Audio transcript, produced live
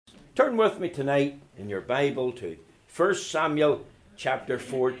Turn with me tonight in your Bible to 1 Samuel chapter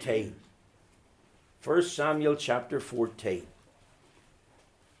 14. 1 Samuel chapter 14.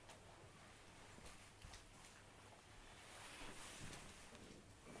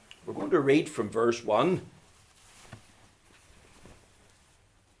 We're going to read from verse 1.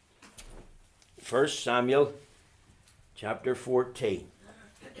 1 Samuel chapter 14.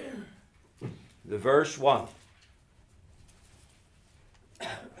 The verse 1.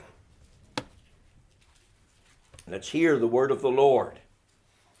 Let's hear the word of the Lord.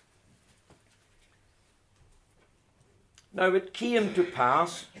 Now it came to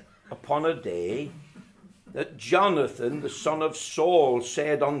pass upon a day that Jonathan, the son of Saul,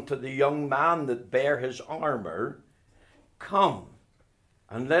 said unto the young man that bare his armour, Come,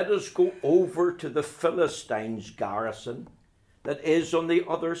 and let us go over to the Philistines' garrison that is on the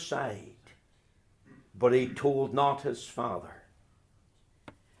other side. But he told not his father.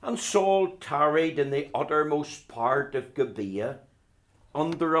 And Saul tarried in the uttermost part of Gibeah,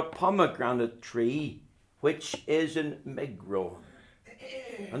 under a pomegranate tree, which is in Migron.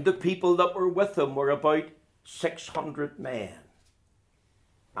 And the people that were with him were about 600 men.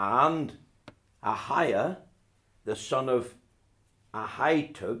 And Ahiah, the son of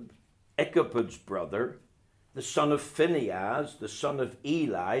Ahitub, Ichabod's brother, the son of Phinehas, the son of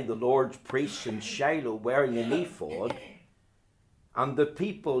Eli, the Lord's priest in Shiloh, wearing an ephod, and the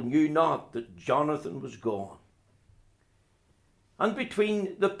people knew not that Jonathan was gone. And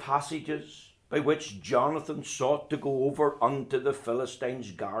between the passages by which Jonathan sought to go over unto the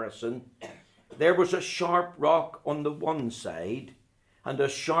Philistines' garrison, there was a sharp rock on the one side, and a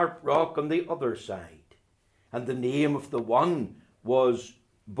sharp rock on the other side. And the name of the one was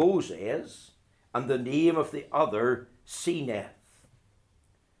Bozez, and the name of the other Seneth.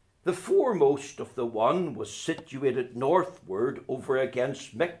 The foremost of the one was situated northward over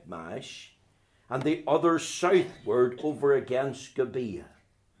against Michmash, and the other southward over against Gibeah.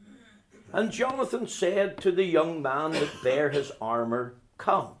 And Jonathan said to the young man that bare his armour,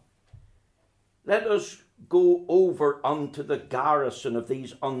 Come, let us go over unto the garrison of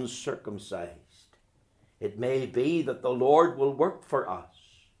these uncircumcised. It may be that the Lord will work for us,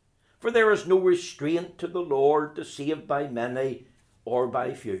 for there is no restraint to the Lord to save by many or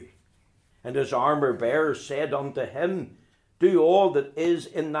by few. And his armour-bearer said unto him, Do all that is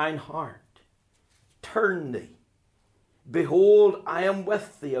in thine heart. Turn thee. Behold, I am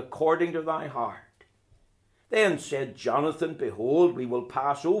with thee according to thy heart. Then said Jonathan, Behold, we will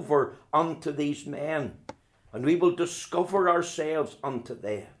pass over unto these men, and we will discover ourselves unto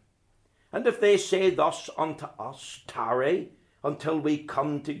them. And if they say thus unto us, Tarry until we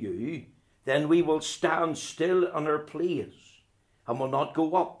come to you, then we will stand still in our place, and will not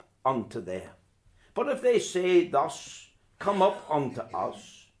go up unto them. But if they say thus, Come up unto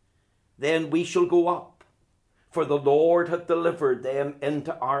us, then we shall go up, for the Lord hath delivered them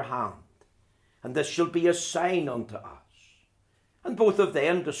into our hand, and this shall be a sign unto us. And both of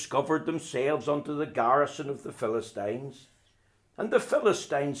them discovered themselves unto the garrison of the Philistines. And the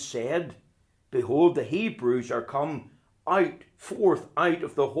Philistines said, Behold, the Hebrews are come forth out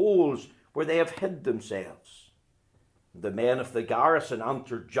of the holes where they have hid themselves. The men of the garrison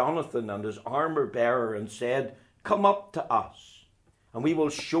answered Jonathan and his armour-bearer and said, Come up to us, and we will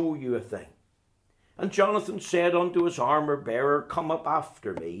show you a thing. And Jonathan said unto his armour-bearer, Come up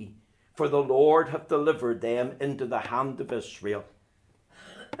after me, for the Lord hath delivered them into the hand of Israel.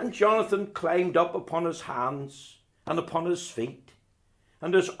 And Jonathan climbed up upon his hands and upon his feet,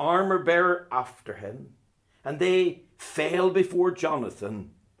 and his armour-bearer after him, and they fell before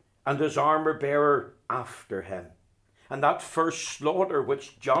Jonathan, and his armour-bearer after him. And that first slaughter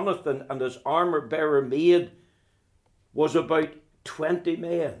which Jonathan and his armour-bearer made was about 20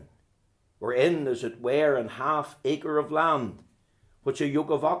 men, wherein, as it were, an half acre of land, which a yoke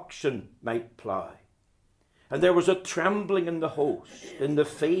of oxen might plough. And there was a trembling in the host, in the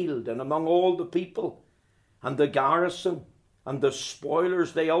field, and among all the people, and the garrison, and the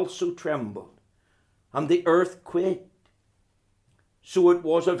spoilers, they also trembled, and the earth quaked. So it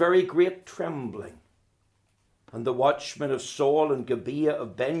was a very great trembling. And the watchmen of Saul and Gibeah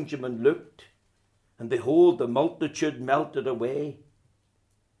of Benjamin looked, and behold, the multitude melted away.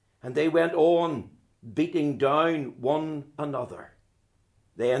 And they went on, beating down one another.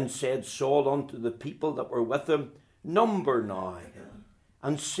 Then said Saul unto the people that were with him, Number now,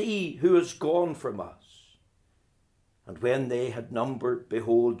 and see who is gone from us. And when they had numbered,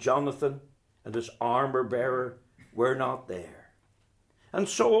 behold, Jonathan and his armour-bearer were not there. And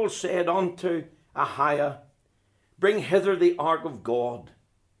Saul said unto Ahiah, Bring hither the ark of God,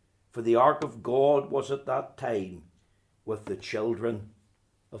 for the ark of God was at that time with the children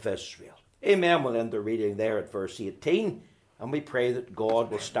of Israel. Amen. We'll end the reading there at verse 18, and we pray that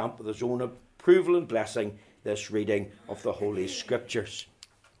God will stamp with his own approval and blessing this reading of the Holy Scriptures.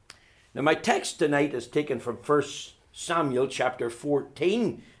 Now, my text tonight is taken from 1 Samuel chapter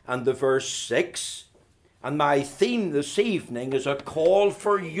 14 and the verse 6. And my theme this evening is a call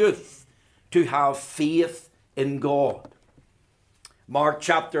for youth to have faith in God. Mark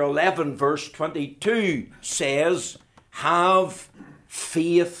chapter 11 verse 22 says, have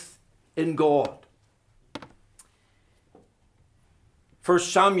faith in God. 1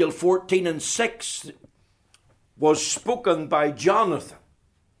 Samuel 14 and 6 was spoken by Jonathan,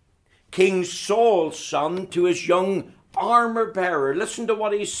 King Saul's son, to his young armor bearer. Listen to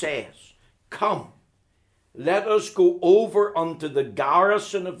what he says. Come, let us go over unto the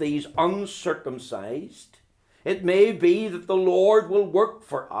garrison of these uncircumcised. It may be that the Lord will work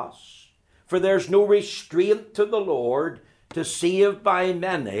for us, for there's no restraint to the Lord to save by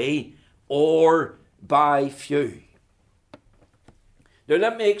many or by few. Now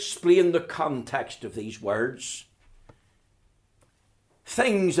let me explain the context of these words.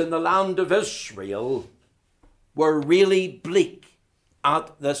 Things in the land of Israel were really bleak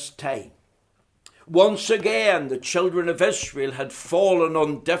at this time. Once again, the children of Israel had fallen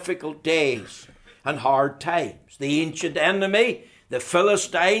on difficult days and hard times. The ancient enemy, the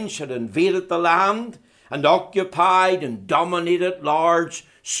Philistines, had invaded the land and occupied and dominated large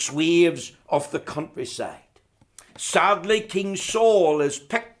swathes of the countryside. Sadly, King Saul is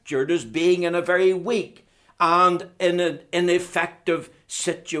pictured as being in a very weak and in an ineffective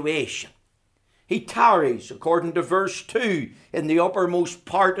situation. He tarries, according to verse 2, in the uppermost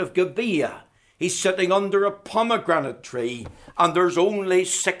part of Gibeah. He's sitting under a pomegranate tree, and there's only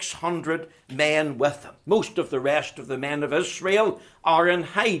 600 men with him. Most of the rest of the men of Israel are in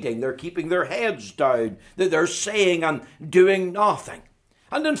hiding. They're keeping their heads down. They're saying and doing nothing.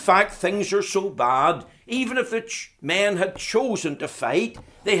 And in fact, things are so bad, even if the men had chosen to fight,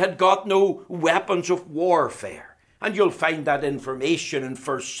 they had got no weapons of warfare. And you'll find that information in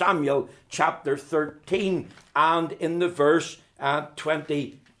 1 Samuel chapter 13 and in the verse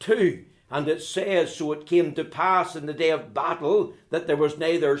 22. And it says, so it came to pass in the day of battle that there was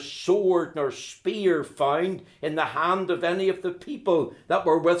neither sword nor spear found in the hand of any of the people that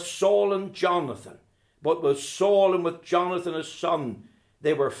were with Saul and Jonathan. But with Saul and with Jonathan his son,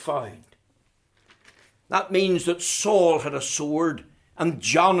 they were found. That means that Saul had a sword and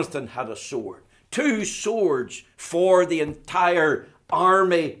Jonathan had a sword. 2 swords for the entire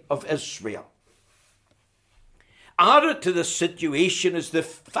army of Israel. Added to the situation is the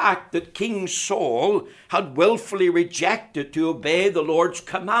fact that King Saul had willfully rejected to obey the Lord's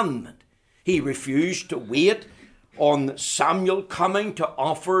commandment. He refused to wait on Samuel coming to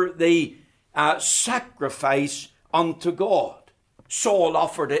offer the sacrifice unto God. Saul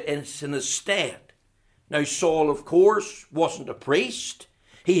offered it in his stead. Now Saul, of course, wasn't a priest.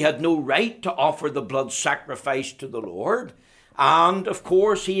 He had no right to offer the blood sacrifice to the Lord. And, of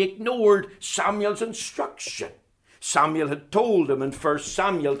course, he ignored Samuel's instruction. Samuel had told him in 1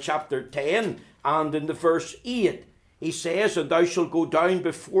 Samuel chapter 10 and in the verse 8, he says, and thou shalt go down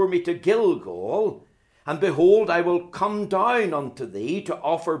before me to Gilgal, and behold, I will come down unto thee to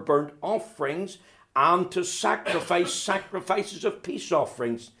offer burnt offerings and to sacrifice sacrifices of peace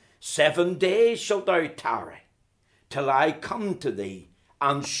offerings. 7 days shalt thou tarry, till I come to thee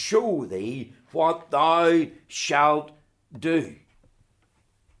and show thee what thou shalt do.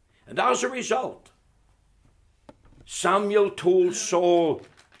 And as a result, Samuel told Saul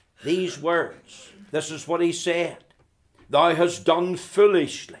these words. This is what he said. Thou hast done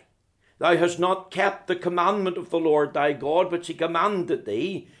foolishly. Thou hast not kept the commandment of the Lord thy God, which he commanded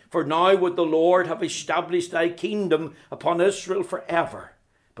thee. For now would the Lord have established thy kingdom upon Israel forever.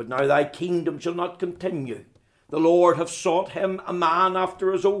 But now thy kingdom shall not continue. The Lord hath sought him a man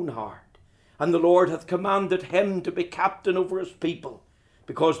after his own heart. And the Lord hath commanded him to be captain over his people,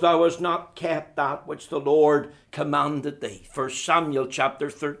 because thou hast not kept that which the Lord commanded thee. 1 Samuel chapter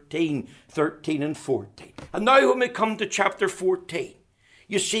 13 and 14. And now when we come to chapter 14,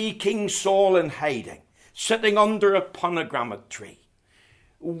 you see King Saul in hiding, sitting under a pomegranate tree,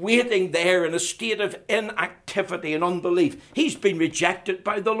 waiting there in a state of inactivity and unbelief. He's been rejected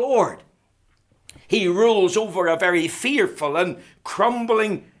by the Lord. He rules over a very fearful and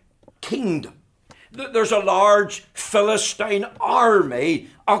crumbling kingdom. There's a large Philistine army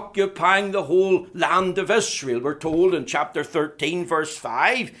occupying the whole land of Israel. We're told in chapter 13, verse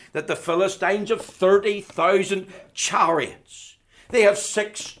 5, that the Philistines have 30,000 chariots. They have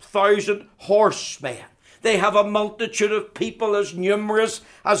 6,000 horsemen. They have a multitude of people as numerous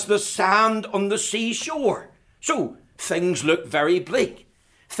as the sand on the seashore. So things look very bleak.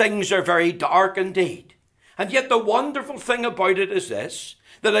 things are very dark indeed. And yet the wonderful thing about it is this,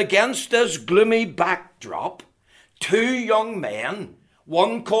 that against this gloomy backdrop, two young men,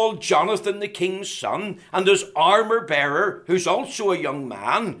 one called Jonathan, the king's son, and his armor bearer, who's also a young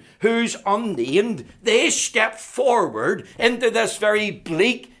man, who's unnamed, they step forward into this very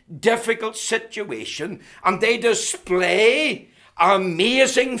bleak, difficult situation, and they display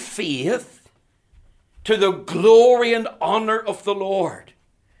amazing faith to the glory and honor of the Lord.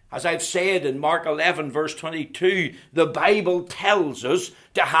 As I've said in Mark 11, verse 22, the Bible tells us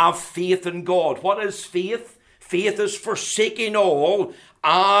to have faith in God. What is faith? Faith is forsaking all.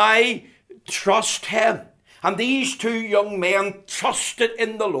 I trust him. And these two young men trusted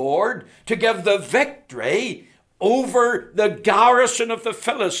in the Lord to give the victory over the garrison of the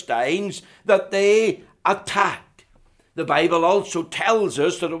Philistines that they attacked. The Bible also tells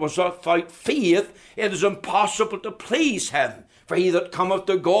us that it was without faith it is impossible to please him. For he that cometh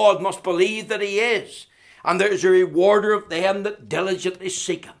to God must believe that he is, and there is a rewarder of them that diligently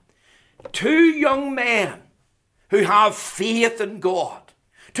seek him. Two young men who have faith in God.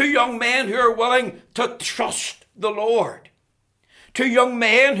 Two young men who are willing to trust the Lord. Two young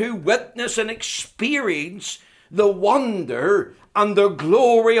men who witness and experience the wonder and the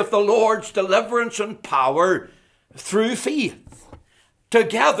glory of the Lord's deliverance and power through faith.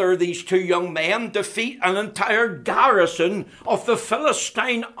 Together, these two young men defeat an entire garrison of the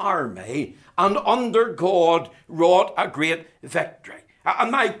Philistine army and under God wrought a great victory.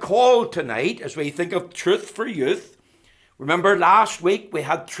 And my call tonight, as we think of Truth for Youth, remember last week we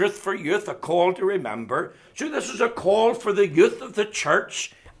had Truth for Youth, a call to remember. So this is a call for the youth of the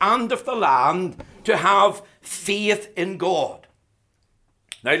church and of the land to have faith in God.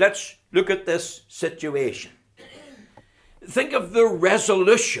 Now let's look at this situation. Think of the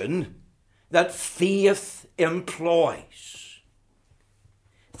resolution that faith employs.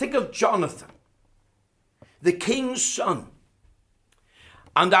 Think of Jonathan, the king's son.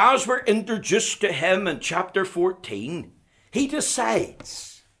 And as we're introduced to him in chapter 14, he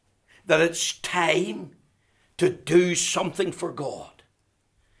decides that it's time to do something for God.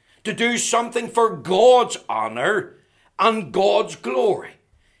 To do something for God's honor and God's glory.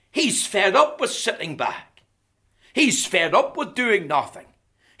 He's fed up with sitting back. He's fed up with doing nothing.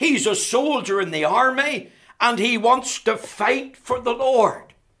 He's a soldier in the army and he wants to fight for the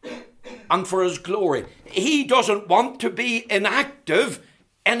Lord and for his glory. He doesn't want to be inactive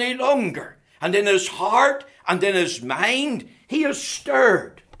any longer. And in his heart and in his mind, he is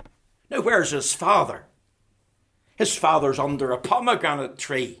stirred. Now, where's his father? His father's under a pomegranate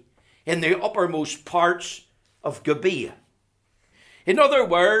tree in the uppermost parts of Gibeah. In other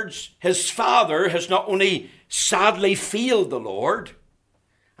words, his father has not only sadly failed the Lord,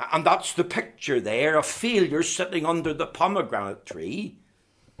 and that's the picture there, a failure sitting under the pomegranate tree,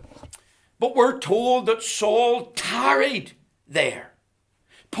 but we're told that Saul tarried there.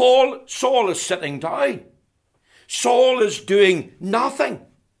 Saul is sitting down. Saul is doing nothing.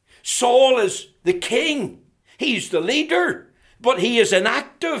 Saul is the king. He's the leader, but he is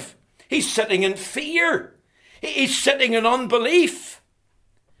inactive. He's sitting in fear. He's sitting in unbelief.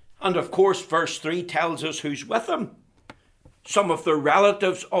 And of course, verse 3 tells us who's with him. Some of the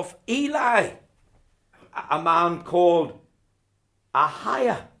relatives of Eli. A man called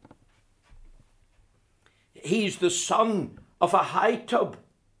Ahiah. He's the son of Ahitub,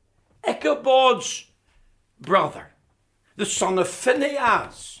 Ichabod's brother. The son of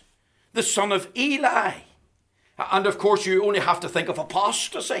Phinehas, the son of Eli. And of course, you only have to think of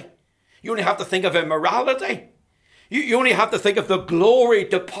apostasy. You only have to think of immorality. You only have to think of the glory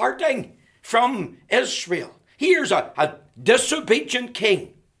departing from Israel. Here's a disobedient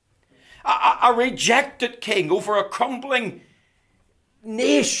king, a rejected king over a crumbling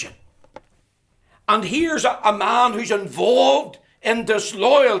nation. And here's a man who's involved in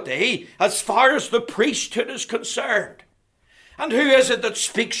disloyalty as far as the priesthood is concerned. And who is it that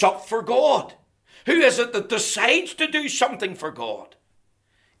speaks up for God? Who is it that decides to do something for God?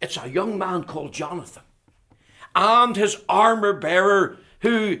 It's a young man called Jonathan. And his armor bearer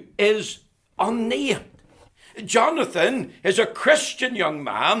who is unnamed. Jonathan is a Christian young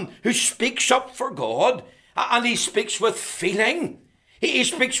man who speaks up for God, and he speaks with feeling. He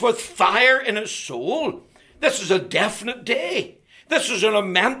speaks with fire in his soul. This is a definite day. This is a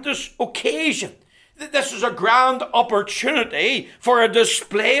momentous occasion. This is a grand opportunity for a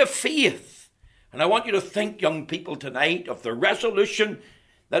display of faith. And I want you to think, young people, tonight of the resolution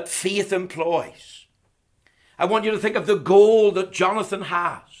that faith employs. I want you to think of the goal that Jonathan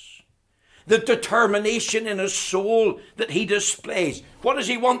has, the determination in his soul that he displays. What does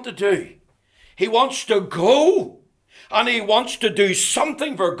he want to do? He wants to go and he wants to do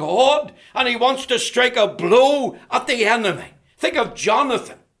something for God, and he wants to strike a blow at the enemy. Think of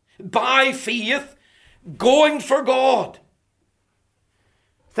Jonathan, by faith, going for God.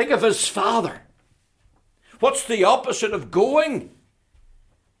 Think of his father. What's the opposite of going?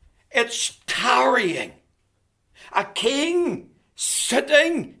 It's tarrying. A king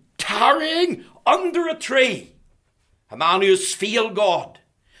sitting, tarrying under a tree. A man who has failed God.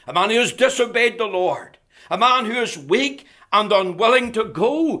 A man who has disobeyed the Lord. A man who is weak and unwilling to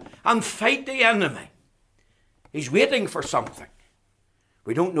go and fight the enemy. He's waiting for something.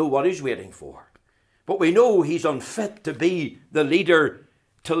 We don't know what he's waiting for. But we know he's unfit to be the leader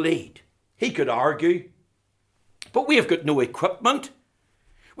to lead. He could argue. But we have got no equipment.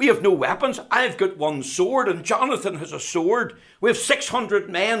 We have no weapons. I've got one sword and Jonathan has a sword. We have 600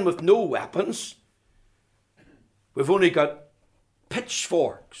 men with no weapons. We've only got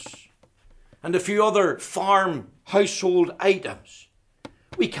pitchforks and a few other farm household items.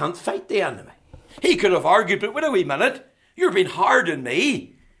 We can't fight the enemy. He could have argued, but wait a wee minute. You're being hard on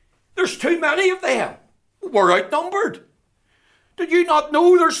me. There's too many of them. We're outnumbered. Did you not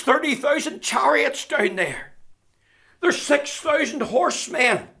know there's 30,000 chariots down there? There's 6,000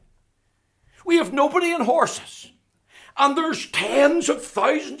 horsemen. We have nobody in horses. And there's tens of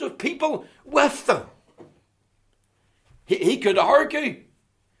thousands of people with them. He could argue.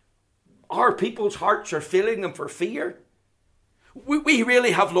 Our people's hearts are failing them for fear. We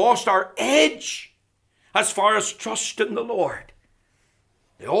really have lost our edge as far as trust in the Lord.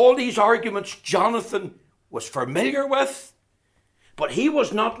 All these arguments Jonathan was familiar with, but he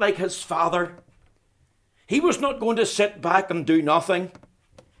was not like his father. He was not going to sit back and do nothing.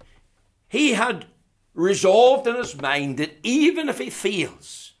 He had resolved in his mind that even if he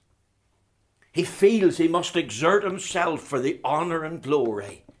feels he must exert himself for the honour and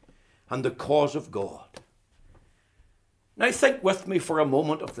glory and the cause of God. Now think with me for a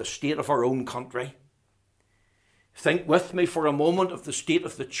moment of the state of our own country. Think with me for a moment of the state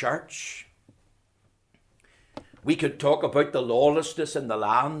of the church. We could talk about the lawlessness in the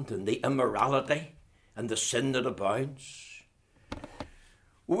land and the immorality and the sin that abounds.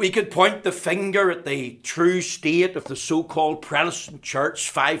 We could point the finger at the true state of the so-called Protestant church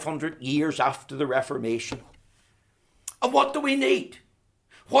 500 years after the Reformation. And what do we need?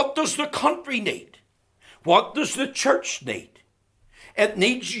 What does the country need? What does the church need? It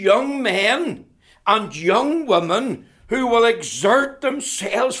needs young men and young women who will exert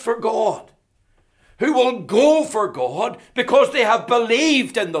themselves for God, who will go for God because they have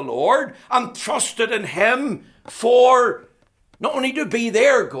believed in the Lord and trusted in Him for not only to be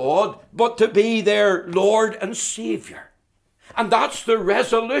their God, but to be their Lord and Saviour. And that's the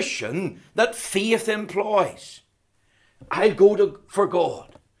resolution that faith employs. I'll go for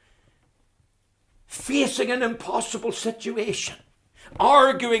God. Facing an impossible situation.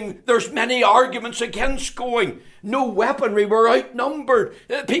 Arguing, there's many arguments against going. No weaponry, we're outnumbered.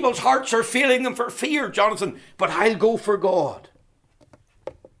 People's hearts are failing them for fear, Jonathan. But I'll go for God.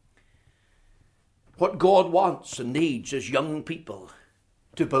 What God wants and needs is young people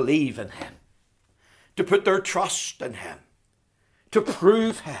to believe in Him, to put their trust in Him, to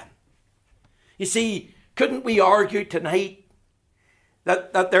prove Him. You see, couldn't we argue tonight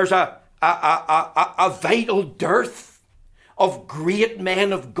that there's a vital dearth of great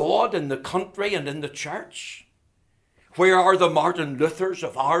men of God in the country and in the church? Where are the Martin Luthers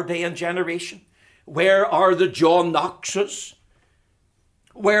of our day and generation? Where are the John Knoxes?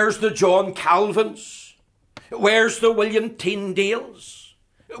 Where's the John Calvins? Where's the William Tyndales?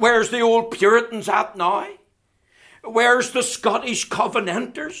 Where's the old Puritans at now? Where's the Scottish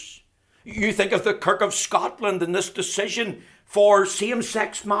Covenanters? You think of the Kirk of Scotland and this decision for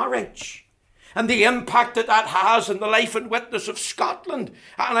same-sex marriage and the impact that has on the life and witness of Scotland.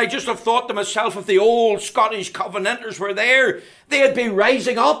 And I just have thought to myself, if the old Scottish Covenanters were there, they'd be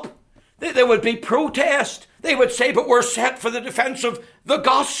rising up. There would be protest. They would say, but we're set for the defence of the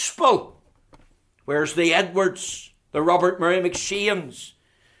gospel. Where's the Edwards, the Robert Murray McShanes?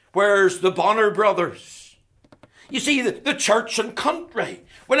 Where's the Bonner brothers? You see, the church and country,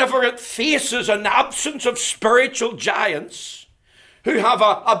 whenever it faces an absence of spiritual giants who have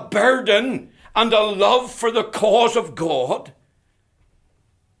a burden and a love for the cause of God,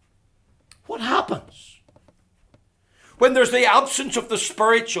 what happens? When there's the absence of the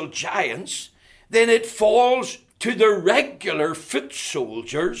spiritual giants, then it falls to the regular foot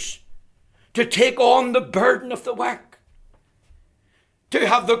soldiers to take on the burden of the work, to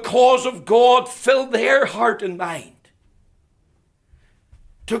have the cause of God fill their heart and mind,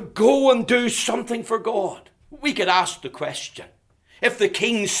 to go and do something for God. We could ask the question, if the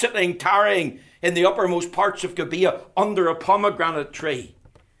king's sitting, tarrying, in the uppermost parts of Gibeah under a pomegranate tree.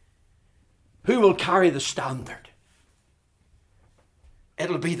 Who will carry the standard?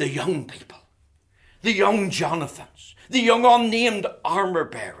 It'll be the young people, the young Jonathans, the young unnamed armor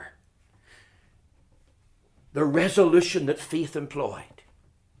bearer. The resolution that faith employed.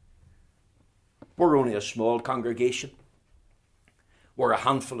 We're only a small congregation. We're a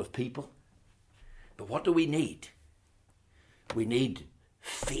handful of people. But what do we need? We need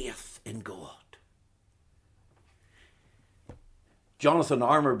faith in God. Jonathan,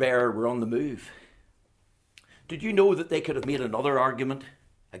 armor bearer, were on the move. Did you know that they could have made another argument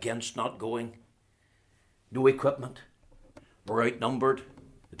against not going? No equipment. We're outnumbered.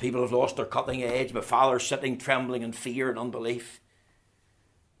 The people have lost their cutting edge. My father's sitting trembling in fear and unbelief.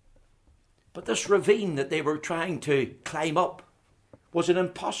 But this ravine that they were trying to climb up was an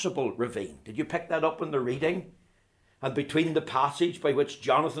impossible ravine. Did you pick that up in the reading? And between the passage by which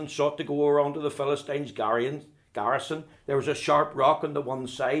Jonathan sought to go around to the Philistines' garrison, there was a sharp rock on the one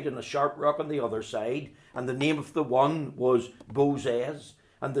side and a sharp rock on the other side. And the name of the one was Bozez,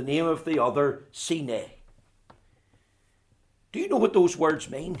 and the name of the other Sinai. Do you know what those words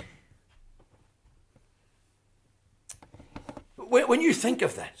mean? When you think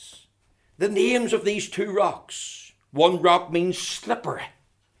of this, the names of these two rocks, one rock means slippery.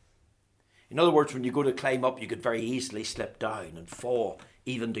 In other words, when you go to climb up, you could very easily slip down and fall,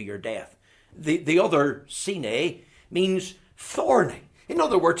 even to your death. The other, Sinai, means thorny. In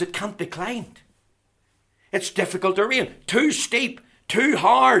other words, it can't be climbed. It's difficult terrain, too steep, too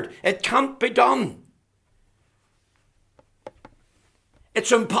hard. It can't be done.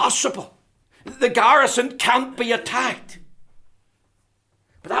 It's impossible. The garrison can't be attacked.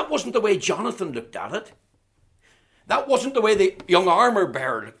 But that wasn't the way Jonathan looked at it. That wasn't the way the young armor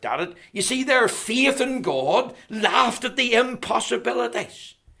bearer looked at it. You see, their faith in God laughed at the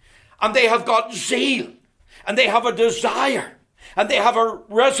impossibilities. And they have got zeal. And they have a desire. And they have a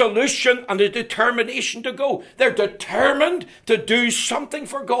resolution and a determination to go. They're determined to do something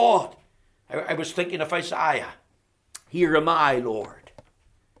for God. I was thinking of Isaiah. Here am I, Lord.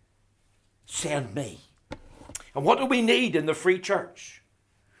 Send me. And what do we need in the Free Church?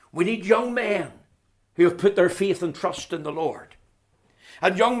 We need young men who have put their faith and trust in the Lord.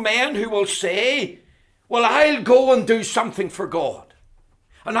 And young men who will say, well, I'll go and do something for God.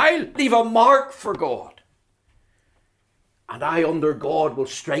 And I'll leave a mark for God. And I, under God, will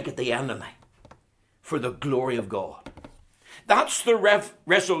strike at the enemy for the glory of God. That's the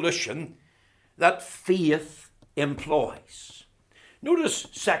resolution that faith employs. Notice,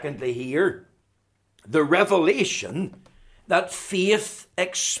 secondly, here, the revelation that faith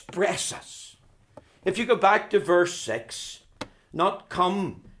expresses. If you go back to verse 6, not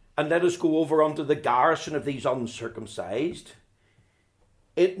come and let us go over unto the garrison of these uncircumcised.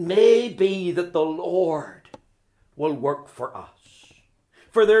 It may be that the Lord will work for us.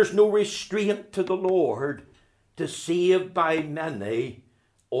 For there's no restraint to the Lord to save by many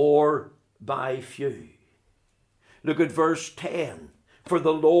or by few. Look at verse 10. For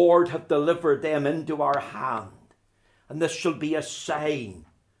the Lord hath delivered them into our hand, and this shall be a sign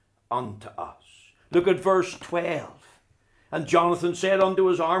unto us. Look at verse 12. And Jonathan said unto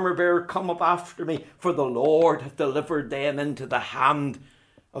his armor bearer, come up after me, for the Lord hath delivered them into the hand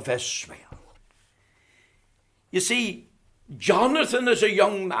of Israel. You see, Jonathan as a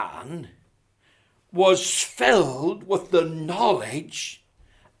young man was filled with the knowledge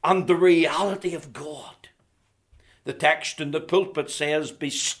and the reality of God. The text in the pulpit says,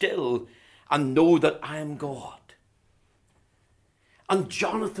 be still and know that I am God. And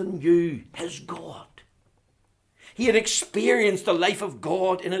Jonathan knew his God. He had experienced the life of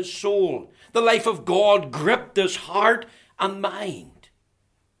God in his soul. The life of God gripped his heart and mind.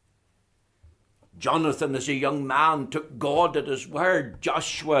 Jonathan, as a young man, took God at his word.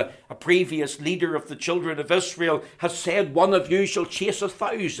 Joshua, a previous leader of the children of Israel, has said, one of you shall chase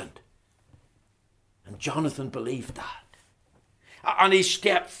 1,000. And Jonathan believed that. And he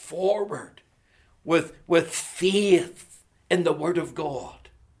stepped forward with faith in the word of God.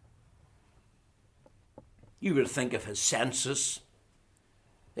 You would think of his senses.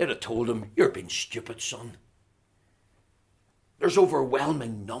 They'd have told him, you're being stupid, son. There's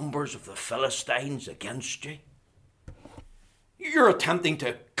overwhelming numbers of the Philistines against you. You're attempting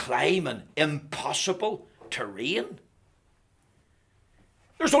to climb an impossible terrain.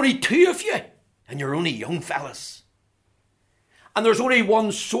 There's only 2 of you, and you're only young fellas. And there's only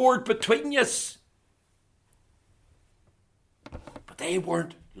one sword between you. But they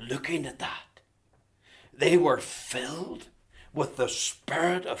weren't looking at that. They were filled with the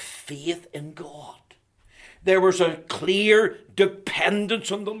spirit of faith in God. There was a clear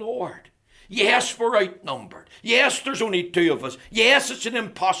dependence on the Lord. Yes, we're outnumbered. Yes, there's only two of us. Yes, it's an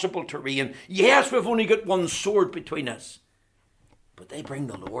impossible terrain. Yes, we've only got one sword between us. But they bring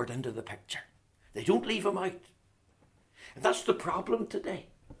the Lord into the picture. They don't leave him out. And that's the problem today.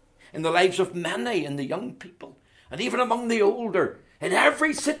 In the lives of many, in the young people, and even among the older, in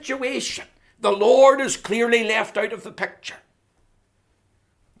every situation, the Lord is clearly left out of the picture.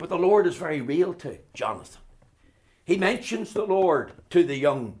 But the Lord is very real to Jonathan. He mentions the Lord to the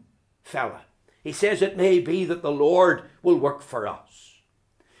young fella. He says it may be that the Lord will work for us.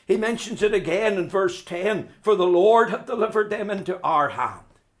 He mentions it again in verse 10, for the Lord hath delivered them into our hand.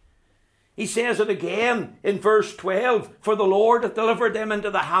 He says it again in verse 12, for the Lord hath delivered them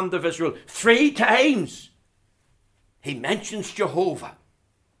into the hand of Israel. 3 times he mentions Jehovah.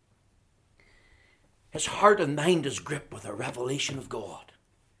 His heart and mind is gripped with a revelation of God.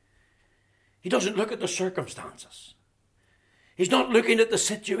 He doesn't look at the circumstances. He's not looking at the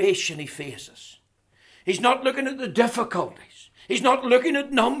situation he faces. He's not looking at the difficulties. He's not looking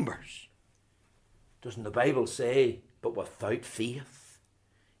at numbers. Doesn't the Bible say, but without faith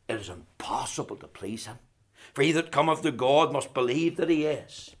it is impossible to please him? For he that cometh to God must believe that he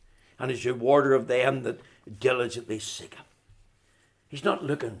is, and is rewarder of them that diligently seek him. He's not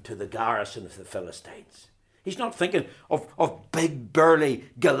looking to the garrison of the Philistines. He's not thinking of big, burly,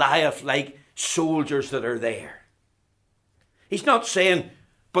 Goliath-like soldiers that are there. He's not saying,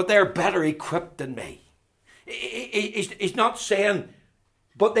 but they're better equipped than me. He's not saying,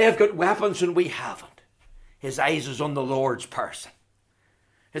 but they've got weapons and we haven't. His eyes is on the Lord's person.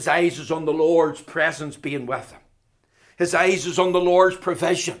 His eyes is on the Lord's presence being with him. His eyes is on the Lord's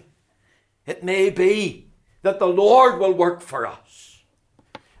provision. It may be that the Lord will work for us.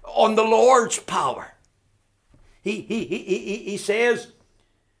 On the Lord's power. He says,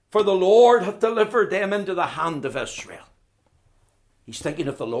 for the Lord hath delivered them into the hand of Israel. He's thinking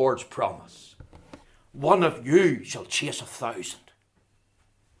of the Lord's promise. One of you shall chase 1,000.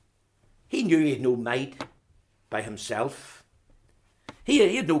 He knew he had no might by himself. He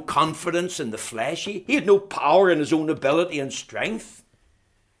had no confidence in the flesh. He had no power in his own ability and strength.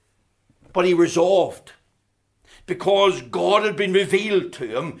 But he resolved, because God had been revealed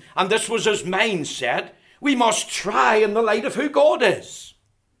to him, and this was his mindset, we must try in the light of who God is.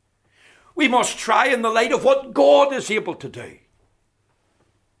 We must try in the light of what God is able to do.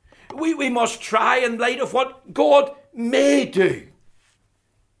 We must try in light of what God may do.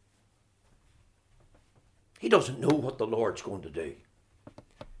 He doesn't know what the Lord's going to do.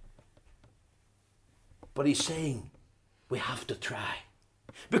 But he's saying we have to try.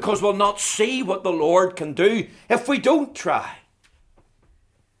 Because we'll not see what the Lord can do if we don't try.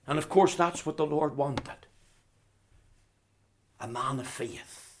 And of course that's what the Lord wanted. A man of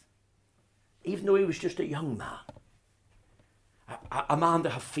faith. Even though he was just a young man. A man to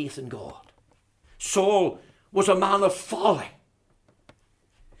have faith in God. Saul was a man of folly.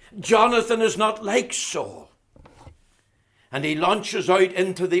 Jonathan is not like Saul. And he launches out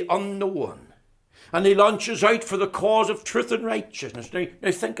into the unknown. And he launches out for the cause of truth and righteousness.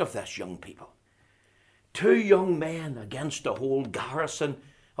 Now think of this, young people. 2 young men against the whole garrison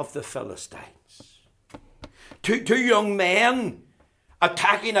of the Philistines. Two young men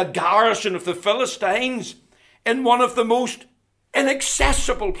attacking a garrison of the Philistines in one of the most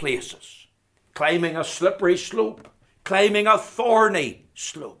inaccessible places. Climbing a slippery slope. Climbing a thorny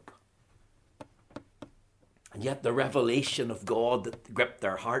slope. And yet the revelation of God that gripped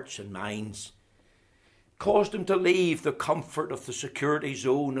their hearts and minds caused them to leave the comfort of the security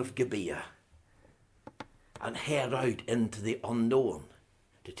zone of Gibeah and head out into the unknown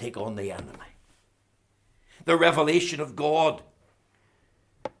to take on the enemy. The revelation of God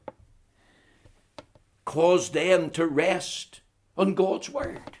caused them to rest on God's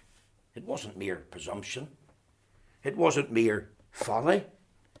word. It wasn't mere presumption. It wasn't mere folly.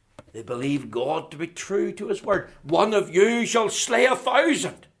 They believed God to be true to his word. One of you shall slay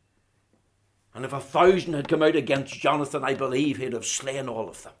 1,000. And if 1,000 had come out against Jonathan, I believe he'd have slain all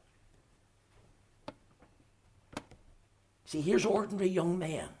of them. See, here's ordinary young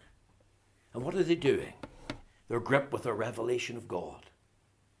men. And what are they doing? They're gripped with a revelation of God.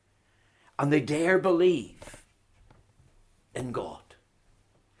 And they dare believe in God.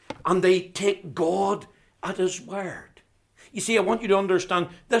 And they take God at his word. You see, I want you to understand,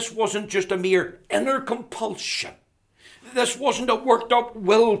 this wasn't just a mere inner compulsion. This wasn't a worked up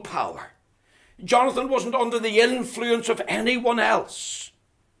willpower. Jonathan wasn't under the influence of anyone else.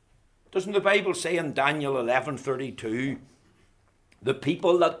 Doesn't the Bible say in Daniel 11:32, the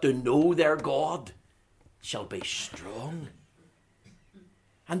people that do know their God shall be strong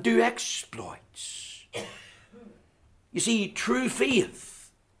and do exploits. You see, true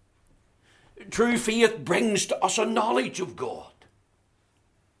faith True faith brings to us a knowledge of God.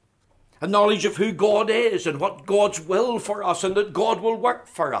 A knowledge of who God is and what God's will for us, and that God will work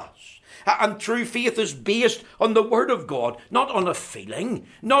for us. And true faith is based on the Word of God, not on a feeling,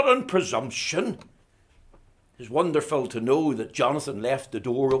 not on presumption. It's wonderful to know that Jonathan left the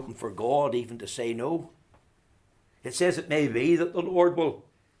door open for God even to say no. It says it may be that the Lord will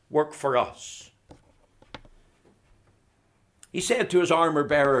work for us. He said to his armor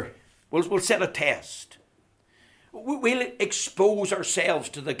bearer, we'll set a test. We'll expose ourselves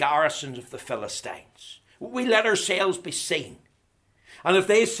to the garrisons of the Philistines. We'll let ourselves be seen. And if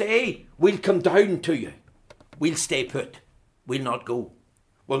they say, we'll come down to you, we'll stay put. We'll not go.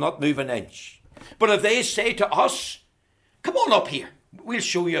 We'll not move an inch. But if they say to us, come on up here, we'll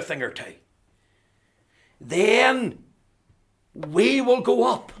show you a thing or two, then we will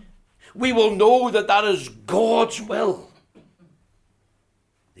go up. We will know that that is God's will.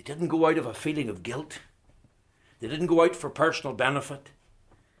 They didn't go out of a feeling of guilt. They didn't go out for personal benefit.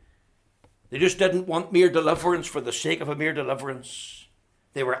 They just didn't want mere deliverance for the sake of a mere deliverance.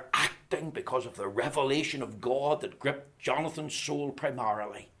 They were acting because of the revelation of God that gripped Jonathan's soul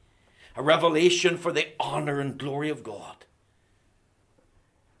primarily. A revelation for the honour and glory of God.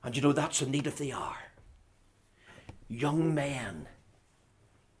 And you know, that's the need of the hour. Young men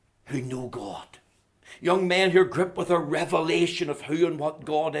who know God. Young men who are gripped with a revelation of who and what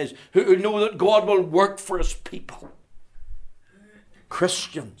God is. Who know that God will work for his people.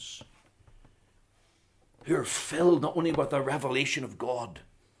 Christians who are filled not only with a revelation of God,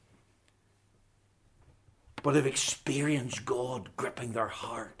 but have experienced God gripping their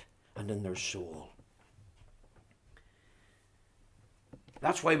heart and in their soul.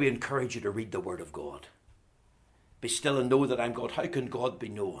 That's why we encourage you to read the Word of God. Be still and know that I'm God. How can God be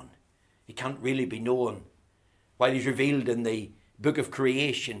known? He can't really be known. While he's revealed in the book of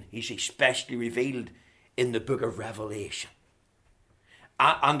creation, he's especially revealed in the book of Revelation.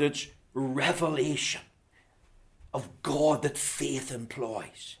 And it's revelation of God that faith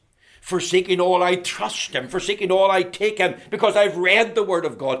employs. Forsaking all, I trust him. Forsaking all, I take him. Because I've read the Word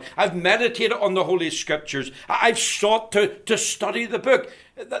of God. I've meditated on the Holy Scriptures. I've sought to study the book.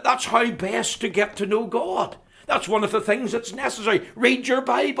 That's how best to get to know God. That's one of the things that's necessary. Read your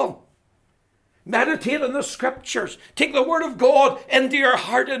Bible. Meditate on the Scriptures. Take the Word of God into your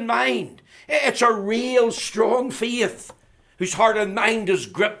heart and mind. It's a real strong faith whose heart and mind is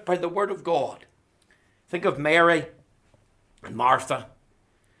gripped by the Word of God. Think of Mary and Martha.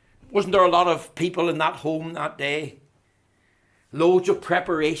 Wasn't there a lot of people in that home that day? Loads of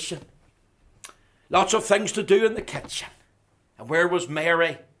preparation. Lots of things to do in the kitchen. And where was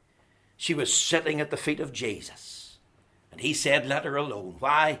Mary? She was sitting at the feet of Jesus. And he said, let her alone.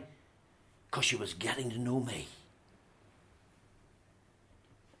 Why? Because she was getting to know me.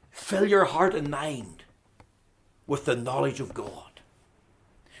 Fill your heart and mind with the knowledge of God.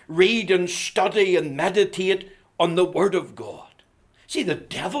 Read and study and meditate on the Word of God. See, the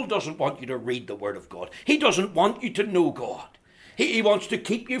devil doesn't want you to read the Word of God. He doesn't want you to know God. He wants to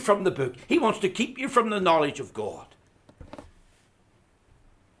keep you from the book. He wants to keep you from the knowledge of God.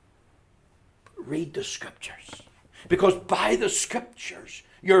 Read the Scriptures. Because by the Scriptures,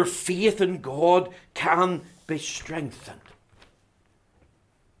 your faith in God can be strengthened.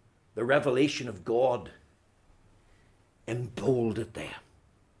 The revelation of God emboldened them.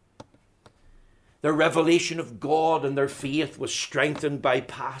 The revelation of God and their faith was strengthened by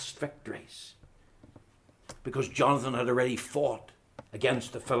past victories. Because Jonathan had already fought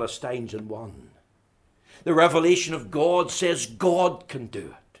against the Philistines and won. The revelation of God says God can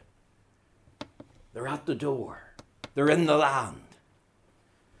do it. They're at the door. They're in the land.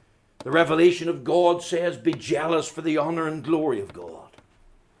 The revelation of God says be jealous for the honour and glory of God.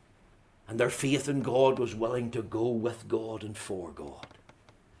 And their faith in God was willing to go with God and for God.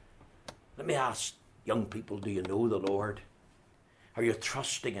 Let me ask young people, do you know the Lord? Are you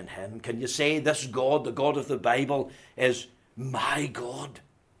trusting in him? Can you say this God, the God of the Bible, is my God?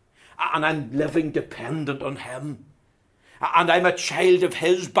 And I'm living dependent on him. And I'm a child of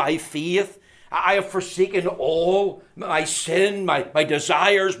his by faith. I have forsaken all my sin, my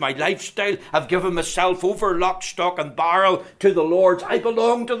desires, my lifestyle. I've given myself over lock, stock and barrel to the Lord. I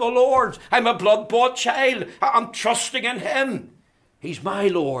belong to the Lord. I'm a blood-bought child. I'm trusting in him. He's my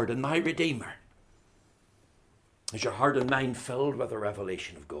Lord and my Redeemer. Is your heart and mind filled with the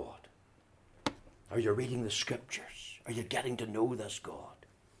revelation of God? Are you reading the Scriptures? Are you getting to know this God?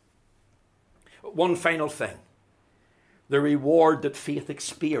 One final thing. The reward that faith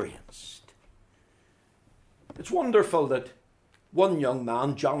experienced. It's wonderful that one young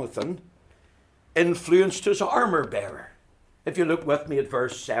man, Jonathan, influenced his armor bearer If you look with me at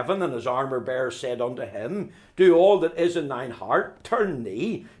verse 7, and his armour bearer said unto him, do all that is in thine heart, turn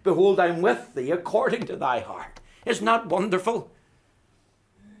thee, behold, I'm with thee according to thy heart. Isn't that wonderful?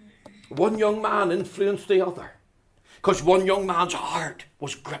 One young man influenced the other. Because one young man's heart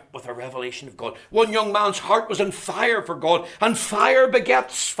was gripped with a revelation of God. One young man's heart was on fire for God, and fire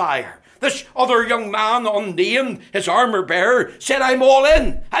begets fire. This other young man, unnamed, his armour bearer, said, I'm all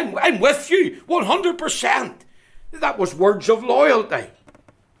in. I'm with you, 100%. That was words of loyalty.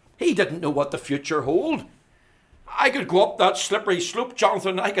 He didn't know what the future held. I could go up that slippery slope,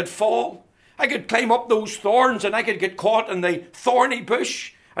 Jonathan, and I could fall. I could climb up those thorns, and I could get caught in the thorny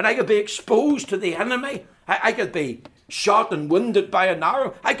bush, and I could be exposed to the enemy. I could be shot and wounded by an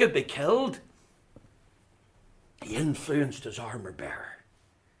arrow. I could be killed. He influenced his armour bearer.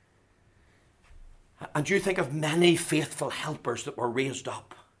 And you think of many faithful helpers that were raised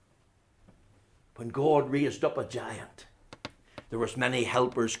up. When God raised up a giant, there was many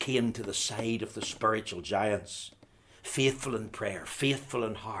helpers came to the side of the spiritual giants. Faithful in prayer, faithful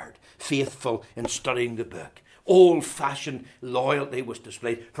in heart, faithful in studying the book. Old-fashioned loyalty was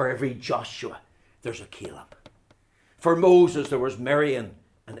displayed. For every Joshua, there's a Caleb. For Moses, there was Miriam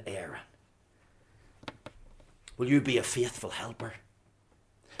and Aaron. Will you be a faithful helper?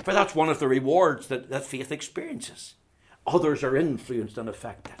 For that's one of the rewards that faith experiences. Others are influenced and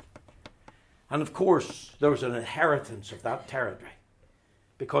affected. And of course, there was an inheritance of that territory.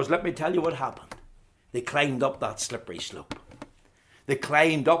 Because let me tell you what happened. They climbed up that slippery slope. They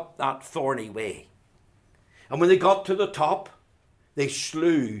climbed up that thorny way. And when they got to the top, they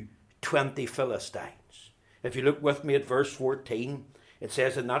slew 20 Philistines. If you look with me at verse 14, it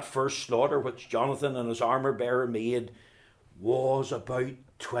says, in that first slaughter which Jonathan and his armour bearer made was about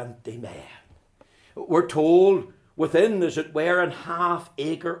 20 men. We're told within, as it were, an half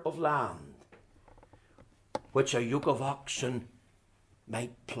acre of land, which a yoke of oxen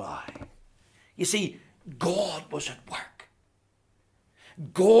might plough. You see, God was at work.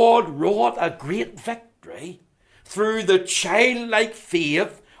 God wrought a great victory through the childlike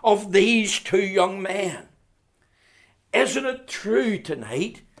faith of these two young men. Isn't it true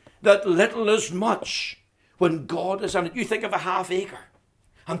tonight that little is much when God is in it? You think of a half acre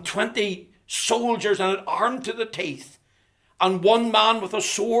and 20 soldiers in it armed to the teeth, and one man with a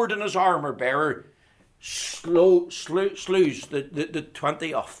sword in his armour bearer slews the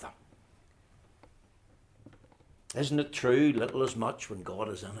 20 of them. Isn't it true, little is much when God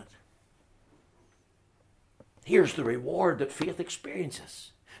is in it? Here's the reward that faith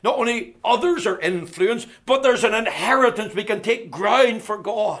experiences. Not only others are influenced, but there's an inheritance. We can take ground for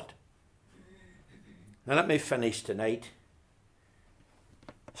God. Now let me finish tonight.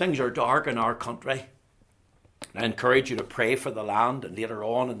 Things are dark in our country. I encourage you to pray for the land, and later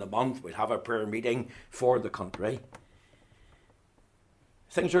on in the month we'll have a prayer meeting for the country.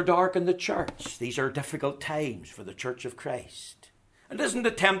 Things are dark in the church. These are difficult times for the Church of Christ. And isn't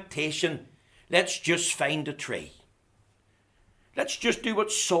the temptation, let's just find a tree. Let's just do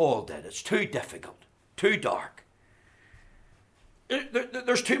what Saul did. It's too difficult, too dark.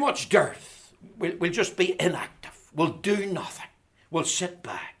 There's too much dearth. We'll just be inactive. We'll do nothing. We'll sit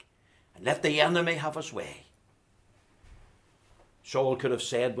back and let the enemy have his way. Saul could have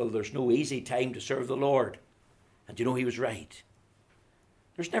said, well, there's no easy time to serve the Lord. And you know, he was right.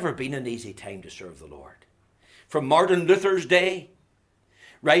 There's never been an easy time to serve the Lord. From Martin Luther's day,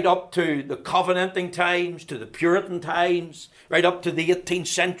 right up to the Covenanting times, to the Puritan times, right up to the 18th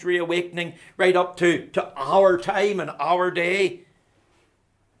century awakening, right up to our time and our day.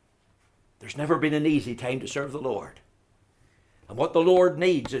 There's never been an easy time to serve the Lord. And what the Lord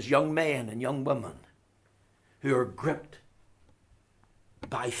needs is young men and young women who are gripped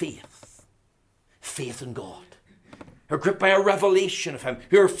by faith. Faith in God. Who are gripped by a revelation of Him.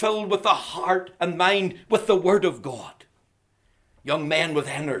 Who are filled with the heart and mind with the Word of God. Young men with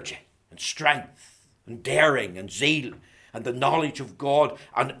energy and strength and daring and zeal and the knowledge of God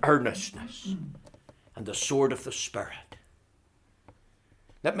and earnestness and the sword of the Spirit.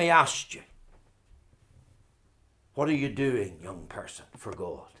 Let me ask you, what are you doing, young person, for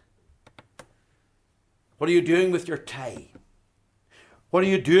God? What are you doing with your time? What are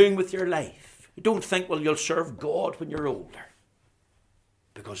you doing with your life? Don't think, well, you'll serve God when you're older.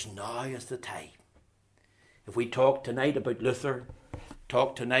 Because now is the time. If we talk tonight about Luther,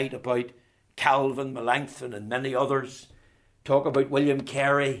 talk tonight about Calvin, Melanchthon and many others, talk about William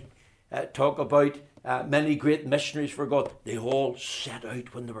Carey, talk about many great missionaries for God, they all set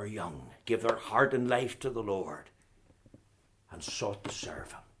out when they were young, gave their heart and life to the Lord and sought to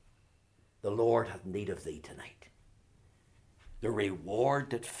serve Him. The Lord hath need of thee tonight. The reward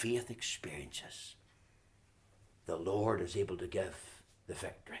that faith experiences the Lord is able to give the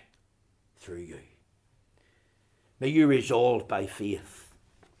victory through you. May you resolve by faith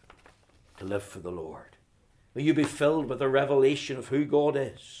to live for the Lord. May you be filled with a revelation of who God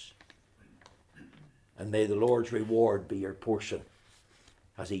is. And may the Lord's reward be your portion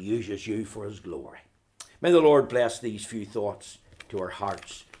as he uses you for his glory. May the Lord bless these few thoughts to our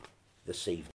hearts this evening.